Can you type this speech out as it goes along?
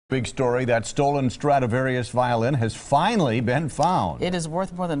Big story, that stolen Stradivarius violin has finally been found. It is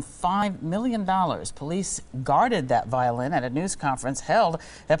worth more than $5 million. Police guarded that violin at a news conference held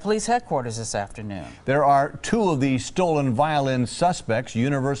at police headquarters this afternoon. There are two of the stolen violin suspects,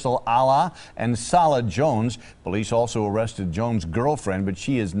 Universal Allah and Salah Jones. Police also arrested Jones' girlfriend, but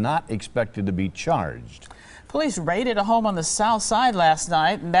she is not expected to be charged. Police raided a home on the south side last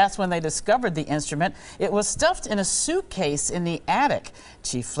night, and that's when they discovered the instrument. It was stuffed in a suitcase in the attic.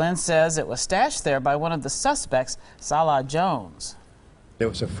 Chief Flynn says it was stashed there by one of the suspects, Salah Jones. It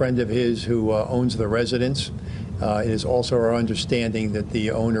was a friend of his who owns the residence. It is also our understanding that the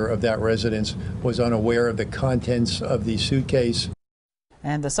owner of that residence was unaware of the contents of the suitcase.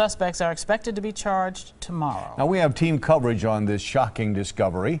 And the suspects are expected to be charged tomorrow. Now we have team coverage on this shocking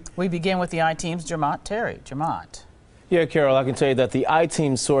discovery. We begin with the I-Team's Jermont. Terry. Jermont. Yeah, Carol, I can tell you that the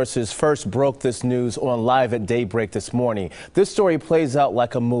I-Team sources first broke this news on Live at Daybreak this morning. This story plays out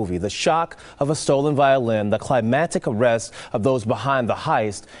like a movie. The shock of a stolen violin, the climactic arrest of those behind the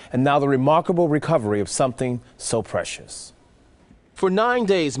heist, and now the remarkable recovery of something so precious. For 9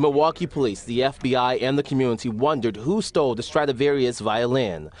 days, Milwaukee police, the FBI, and the community wondered who stole the Stradivarius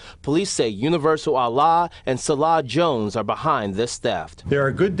violin. Police say Universal Allah and Salah Jones are behind this theft. There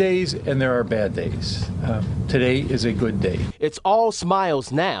are good days and there are bad days. Today is a good day. It's all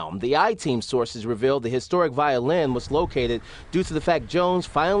smiles now. The I-Team sources revealed the historic violin was located due to the fact Jones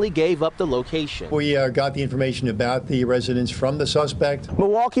finally gave up the location. We got the information about the residence from the suspect.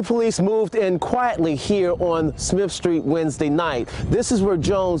 Milwaukee police moved in quietly here on Smith Street Wednesday night. This is where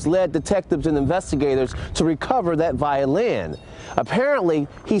Jones led detectives and investigators to recover that violin. Apparently,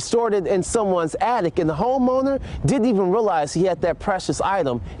 he stored it in someone's attic, and the homeowner didn't even realize he had that precious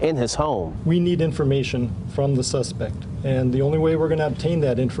item in his home. We need information from the suspect, and the only way we're going to obtain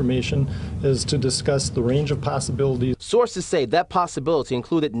that information is to discuss the range of possibilities. Sources say that possibility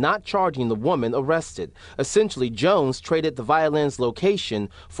included not charging the woman arrested. Essentially, Jones traded the violin's location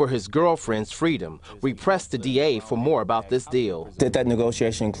for his girlfriend's freedom. We pressed the DA for more about this deal. Did that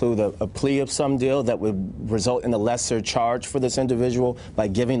negotiation include a plea of some deal that would result in a lesser charge for this individual by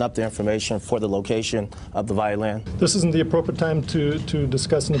giving up the information for the location of the violin? This isn't the appropriate time to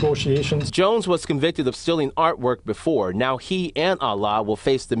discuss negotiations. Jones was convicted of stealing artwork before. Now he and Allah will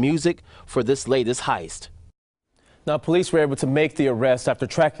face the music for this latest heist. Now, police were able to make the arrest after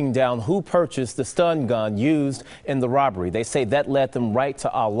tracking down who purchased the stun gun used in the robbery. They say that led them right to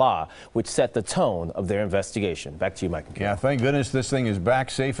Allah, which set the tone of their investigation. Back to you, Mike. Yeah, thank goodness this thing is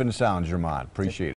back safe and sound, Jermont. Appreciate it.